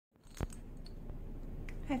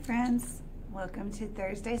Hi friends, welcome to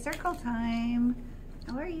Thursday Circle Time.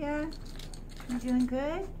 How are ya? You doing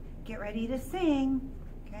good? Get ready to sing.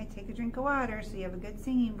 Okay, take a drink of water so you have a good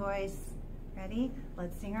singing voice. Ready?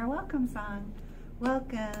 Let's sing our welcome song.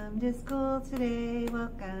 Welcome to school today,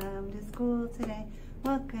 welcome to school today,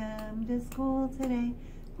 welcome to school today.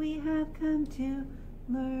 We have come to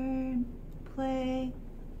learn, play,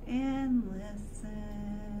 and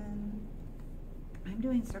listen. I'm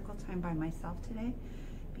doing Circle Time by myself today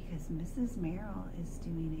because Mrs. Merrill is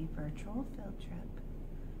doing a virtual field trip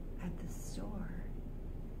at the store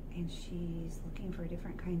and she's looking for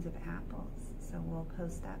different kinds of apples. So we'll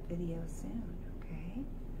post that video soon, okay?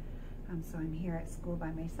 So I'm here at school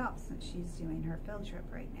by myself since she's doing her field trip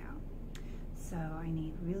right now. So I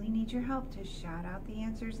really need your help to shout out the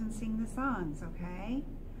answers and sing the songs, okay?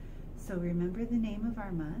 So remember the name of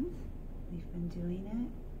our month? We've been doing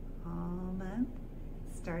it all month.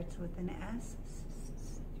 It starts with an S.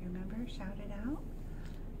 Do you remember? Shout it out.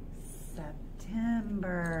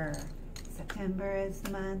 September. September is the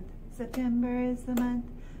month. September is the month.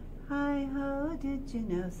 Hi ho, did you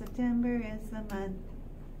know September is the month?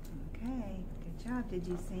 Okay, good job. Did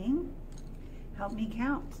you sing? Help me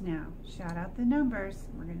count now. Shout out the numbers.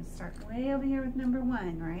 We're going to start way over here with number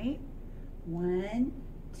 1, right? 1,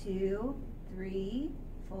 2, 3,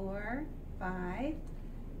 4, 5,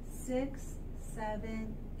 6,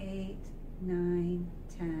 7, 8, 9,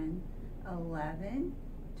 10, 11,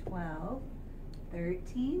 12,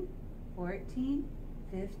 13, 14,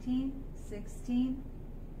 15, 16.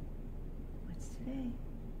 What's today?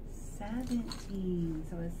 17.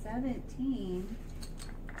 So a 17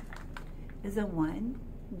 is a 1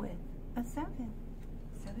 with a 7.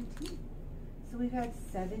 17. So we've had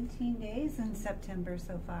 17 days in September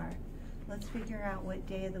so far. Let's figure out what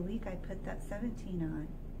day of the week I put that 17 on.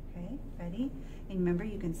 Okay, ready? And remember,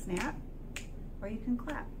 you can snap or you can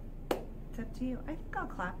clap. It's up to you. I think I'll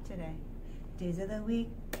clap today. Days of the week,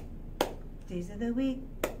 days of the week,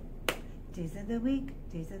 days of the week,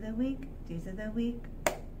 days of the week, days of the week.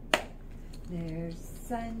 There's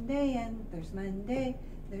Sunday and there's Monday,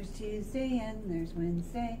 there's Tuesday and there's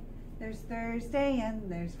Wednesday, there's Thursday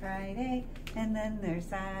and there's Friday, and then there's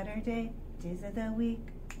Saturday. Days of the week.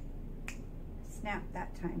 Snap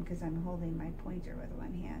that time because I'm holding my pointer with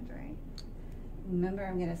one hand, right? Remember,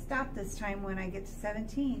 I'm going to stop this time when I get to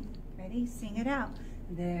 17. Ready? Sing it out.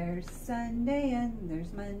 There's Sunday and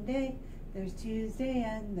there's Monday, there's Tuesday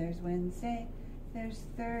and there's Wednesday, there's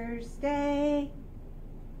Thursday.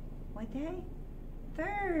 What day?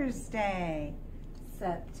 Thursday.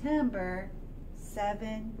 September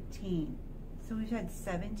 17. So we've had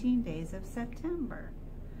 17 days of September.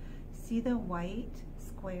 See the white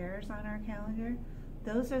squares on our calendar?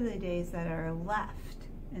 Those are the days that are left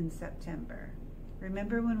in September.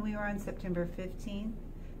 Remember when we were on September 15th?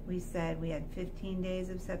 We said we had 15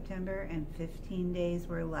 days of September and 15 days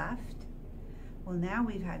were left. Well, now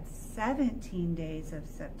we've had 17 days of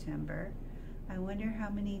September. I wonder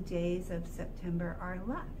how many days of September are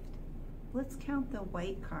left. Let's count the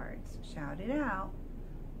white cards. Shout it out.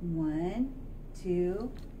 1,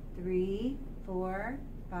 2, 3, 4,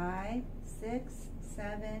 5, 6,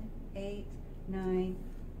 7, 8, 9,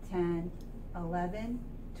 10, 11,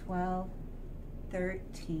 12,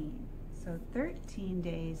 13. So 13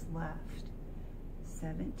 days left.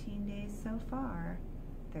 17 days so far,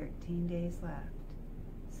 13 days left.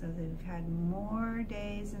 So we've had more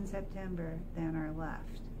days in September than are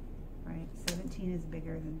left, right? 17 is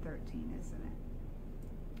bigger than 13, isn't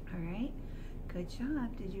it? All right, good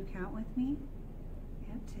job. Did you count with me?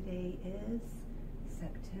 Yep, today is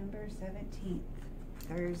September 17th,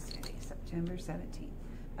 Thursday, September 17th.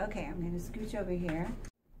 Okay, I'm going to scooch over here.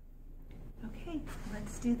 Okay,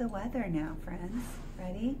 let's do the weather now, friends.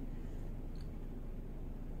 Ready?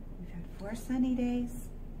 We've had 4 sunny days.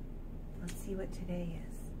 Let's see what today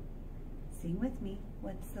is. Sing with me.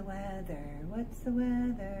 What's the weather? What's the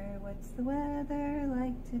weather? What's the weather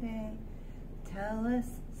like today? Tell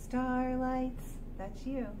us, starlights. That's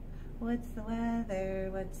you. What's the weather?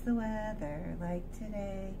 What's the weather like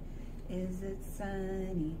today? Is it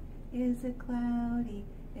sunny? Is it cloudy?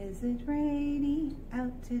 Is it rainy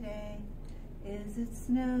out today? Is it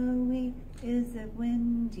snowy? Is it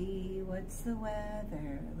windy? What's the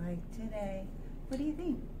weather like today? What do you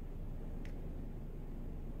think?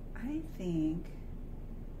 I think,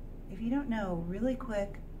 if you don't know, really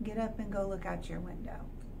quick, get up and go look out your window.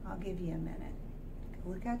 I'll give you a minute.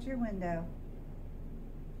 Go look out your window.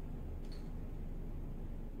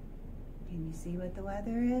 Can you see what the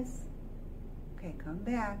weather is? Okay, come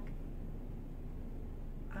back.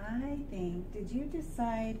 I think, did you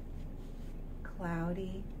decide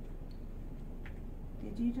cloudy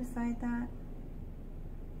Did you decide that?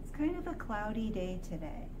 It's kind of a cloudy day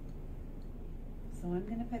today. So I'm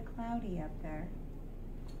going to put cloudy up there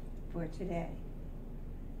for today.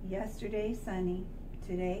 Yesterday sunny,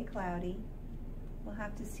 today cloudy. We'll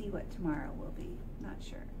have to see what tomorrow will be. Not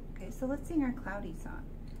sure. Okay, so let's sing our cloudy song.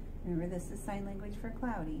 Remember, this is sign language for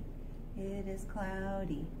cloudy. It is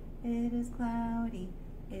cloudy, it is cloudy,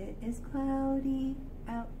 it is cloudy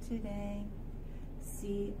out today.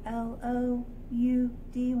 C-L-O-U-D-Y,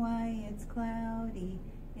 it's cloudy,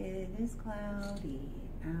 it is cloudy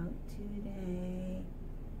out today.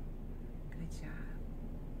 Good job.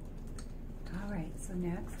 All right, so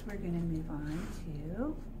next we're going to move on to,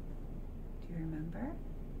 do you remember?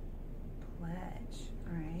 Pledge,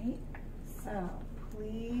 all right? So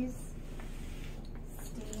please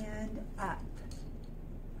stand up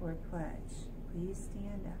for pledge. Please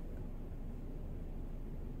stand up.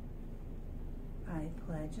 I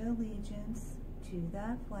pledge allegiance to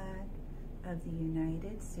the flag of the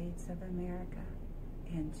United States of America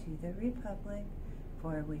and to the republic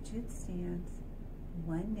for which it stands,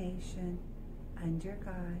 one nation, under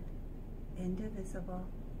God, indivisible,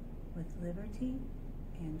 with liberty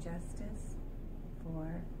and justice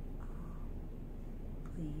for all.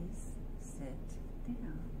 Please sit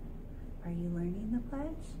down. Are you learning the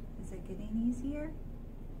pledge? Is it getting easier?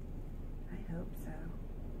 I hope so.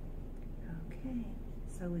 Okay,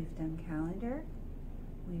 so we've done calendar,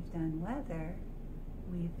 we've done weather,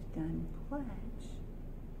 we've done pledge.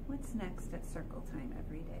 What's next at circle time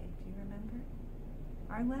every day? Do you remember?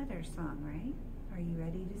 Our letter song, right? Are you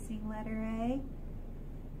ready to sing letter A?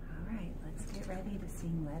 All right, let's get ready to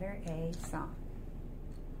sing letter A song.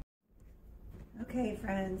 Okay,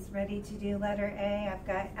 friends, ready to do letter A? I've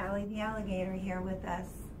got Allie the alligator here with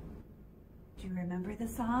us. Do you remember the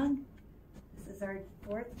song? This is our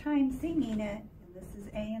 4th time singing it, and this is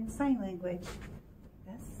A in sign language.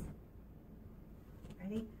 Yes?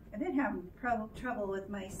 Ready? I've been having trouble with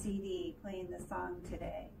my CD playing the song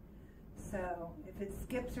today. So if it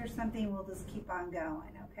skips or something, we'll just keep on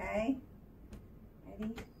going, okay?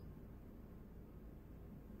 Ready?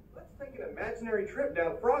 Let's take an imaginary trip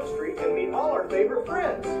down Frog Street and meet all our favorite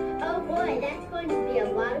friends. Oh boy, that's going to be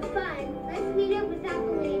a lot of fun. Let's meet up with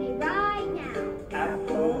Apple Annie right now.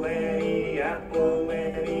 Apple Annie,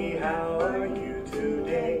 how are you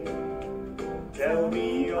today? Tell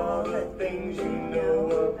me all the things you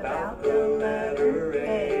know about the letter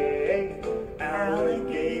A.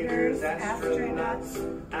 Alligators, astronauts,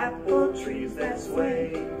 apple trees that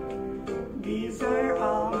sway. These are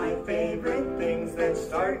all my favorite things that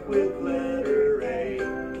start with letter A.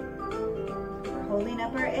 We're holding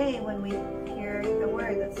up our A when we hear the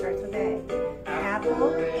word that starts with A.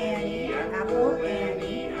 Apple Annie,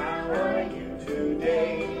 how are you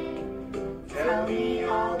today? Tell me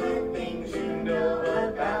all the things you know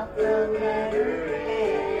about the letter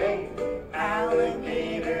A.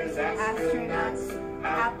 Alligators, astronauts,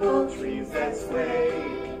 apple trees that sway.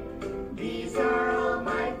 These are all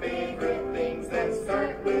my favorite things that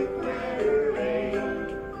start with letter A.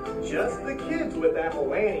 Just the kids with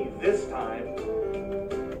Apple Annie this time.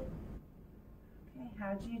 Okay,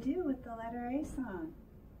 how'd you do with the letter A song?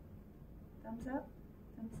 Thumbs up?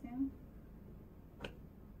 Thumbs down? I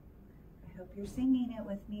hope you're singing it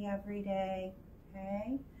with me every day,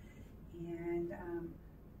 okay? And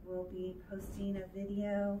we'll be posting a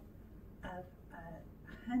video of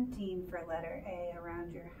hunting for letter A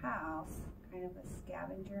around your house, kind of a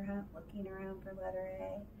scavenger hunt, looking around for letter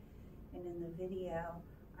A. And in the video,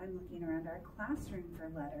 I'm looking around our classroom for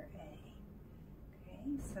letter A.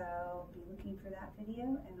 Okay, so be looking for that video,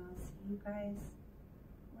 and I'll see you guys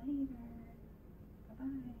later.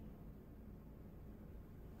 Bye-bye.